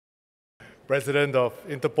President of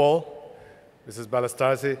Interpol, Mrs.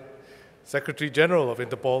 Balastase, Secretary General of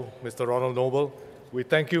Interpol, Mr. Ronald Noble, we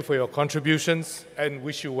thank you for your contributions and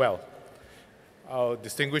wish you well. Our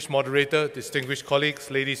distinguished moderator, distinguished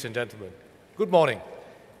colleagues, ladies and gentlemen, good morning.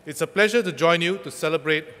 It's a pleasure to join you to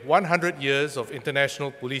celebrate 100 years of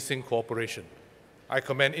international policing cooperation. I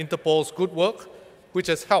commend Interpol's good work, which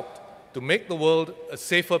has helped to make the world a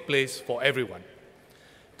safer place for everyone.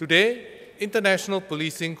 Today, international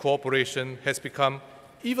policing cooperation has become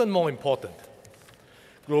even more important.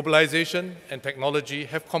 Globalization and technology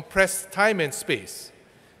have compressed time and space.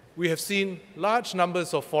 We have seen large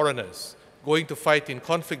numbers of foreigners going to fight in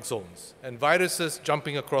conflict zones and viruses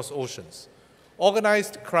jumping across oceans.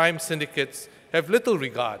 Organized crime syndicates have little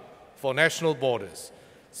regard for national borders,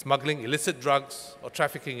 smuggling illicit drugs or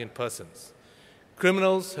trafficking in persons.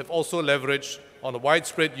 Criminals have also leveraged on the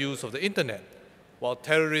widespread use of the internet, while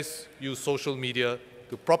terrorists use social media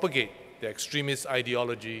to propagate their extremist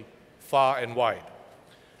ideology far and wide.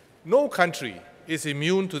 No country is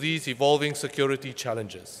immune to these evolving security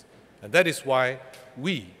challenges, and that is why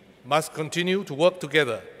we must continue to work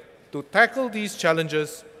together to tackle these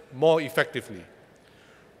challenges more effectively.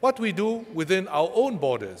 What we do within our own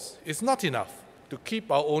borders is not enough to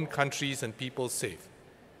keep our own countries and people safe.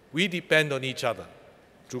 We depend on each other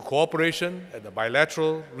through cooperation at the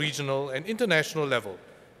bilateral, regional, and international level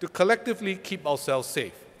to collectively keep ourselves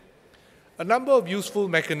safe. A number of useful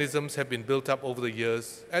mechanisms have been built up over the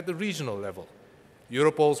years at the regional level.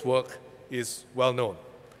 Europol's work is well known.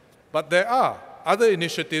 But there are other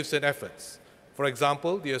initiatives and efforts. For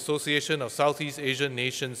example, the Association of Southeast Asian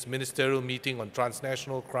Nations Ministerial Meeting on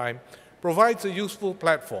Transnational Crime provides a useful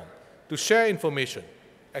platform to share information,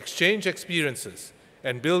 exchange experiences,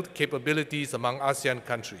 and build capabilities among ASEAN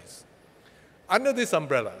countries. Under this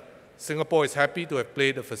umbrella, Singapore is happy to have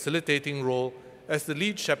played a facilitating role as the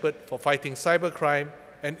lead shepherd for fighting cybercrime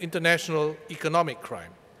and international economic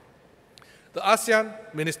crime. The ASEAN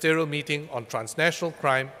Ministerial Meeting on Transnational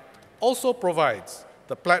Crime also provides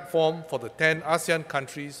the platform for the 10 ASEAN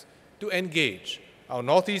countries to engage our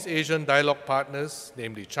Northeast Asian dialogue partners,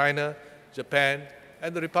 namely China, Japan,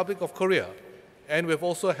 and the Republic of Korea. And we've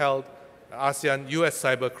also held an ASEAN-US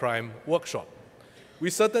cybercrime workshop. We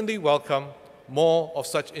certainly welcome more of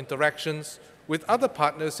such interactions with other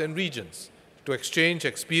partners and regions to exchange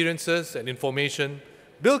experiences and information,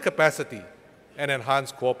 build capacity, and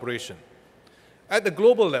enhance cooperation. At the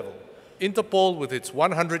global level, Interpol, with its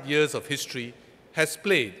 100 years of history, has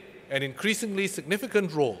played an increasingly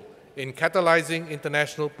significant role in catalyzing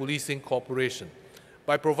international policing cooperation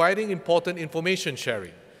by providing important information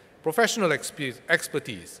sharing, professional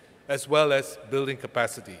expertise, as well as building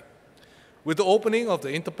capacity. With the opening of the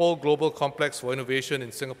Interpol Global Complex for Innovation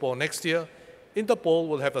in Singapore next year, Interpol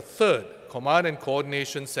will have a third command and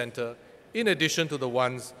coordination center in addition to the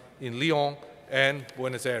ones in Lyon and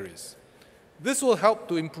Buenos Aires. This will help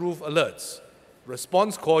to improve alerts,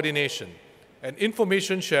 response coordination, and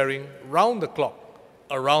information sharing round the clock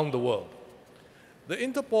around the world. The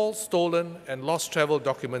Interpol Stolen and Lost Travel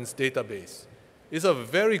Documents database is a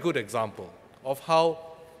very good example of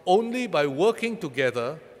how only by working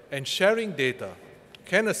together and sharing data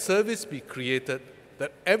can a service be created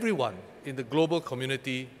that everyone in the global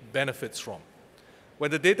community benefits from.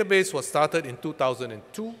 When the database was started in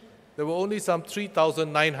 2002, there were only some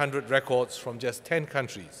 3,900 records from just 10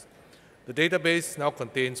 countries. The database now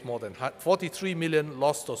contains more than 43 million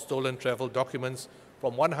lost or stolen travel documents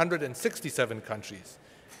from 167 countries.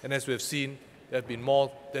 And as we've seen, there have been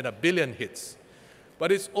more than 1 billion hits.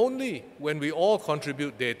 But it's only when we all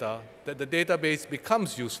contribute data that the database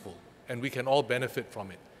becomes useful and we can all benefit from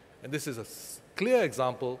it. And this is a clear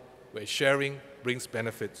example where sharing brings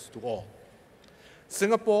benefits to all.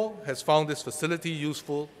 Singapore has found this facility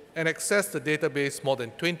useful and accessed the database more than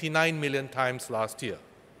 29 million times last year.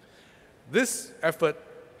 This effort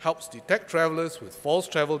helps detect travelers with false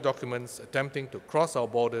travel documents attempting to cross our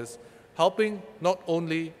borders, helping not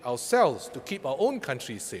only ourselves to keep our own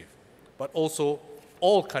countries safe, but also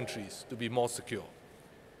all countries to be more secure.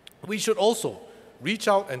 We should also reach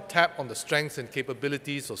out and tap on the strengths and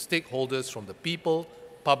capabilities of stakeholders from the people,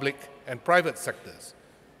 public, and private sectors.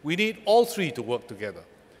 We need all three to work together.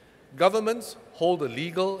 Governments hold the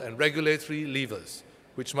legal and regulatory levers,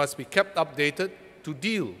 which must be kept updated to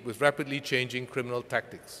deal with rapidly changing criminal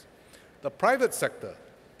tactics. The private sector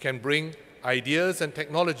can bring ideas and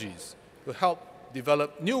technologies to help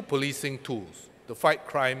develop new policing tools to fight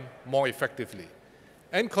crime more effectively.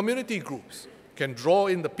 And community groups can draw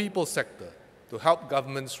in the people sector to help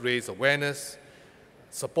governments raise awareness,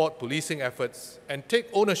 support policing efforts, and take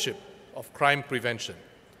ownership of crime prevention.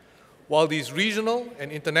 While these regional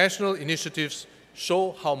and international initiatives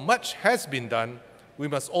show how much has been done, we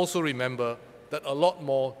must also remember that a lot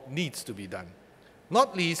more needs to be done,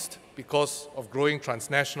 not least because of growing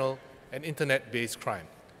transnational and internet-based crime.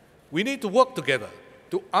 We need to work together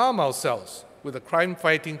to arm ourselves with the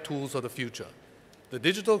crime-fighting tools of the future. The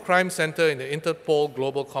Digital Crime Center in the Interpol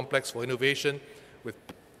Global Complex for Innovation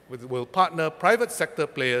will partner private sector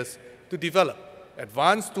players to develop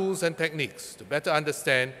advanced tools and techniques to better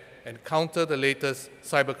understand and counter the latest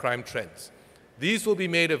cybercrime trends. These will be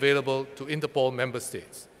made available to Interpol member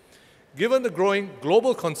states. Given the growing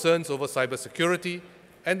global concerns over cybersecurity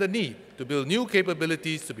and the need to build new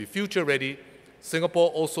capabilities to be future-ready,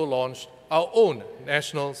 Singapore also launched our own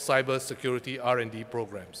national cybersecurity R&D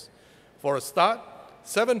programs. For a start,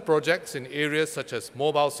 7 projects in areas such as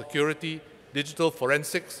mobile security, digital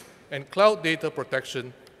forensics, and cloud data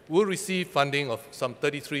protection will receive funding of some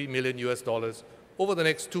 $33 million over the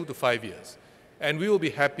next 2 to 5 years. And we will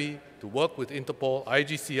be happy to work with Interpol,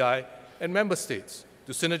 IGCI, and member states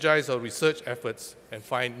to synergize our research efforts and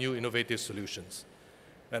find new innovative solutions.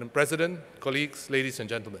 Madam President, colleagues, ladies and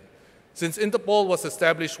gentlemen, since Interpol was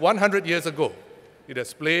established 100 years ago, it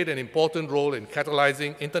has played an important role in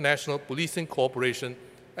catalyzing international policing cooperation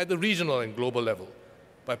at the regional and global level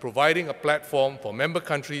by providing a platform for member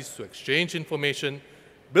countries to exchange information,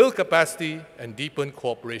 build capacity, and deepen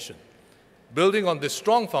cooperation. Building on this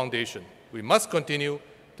strong foundation, we must continue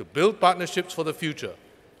to build partnerships for the future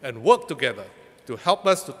and work together to help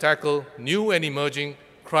us to tackle new and emerging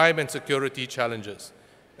crime and security challenges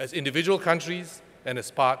as individual countries and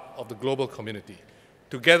as part of the global community.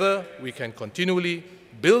 Together, we can continually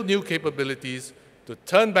build new capabilities to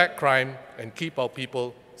turn back crime and keep our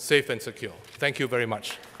people safe and secure. Thank you very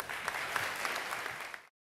much.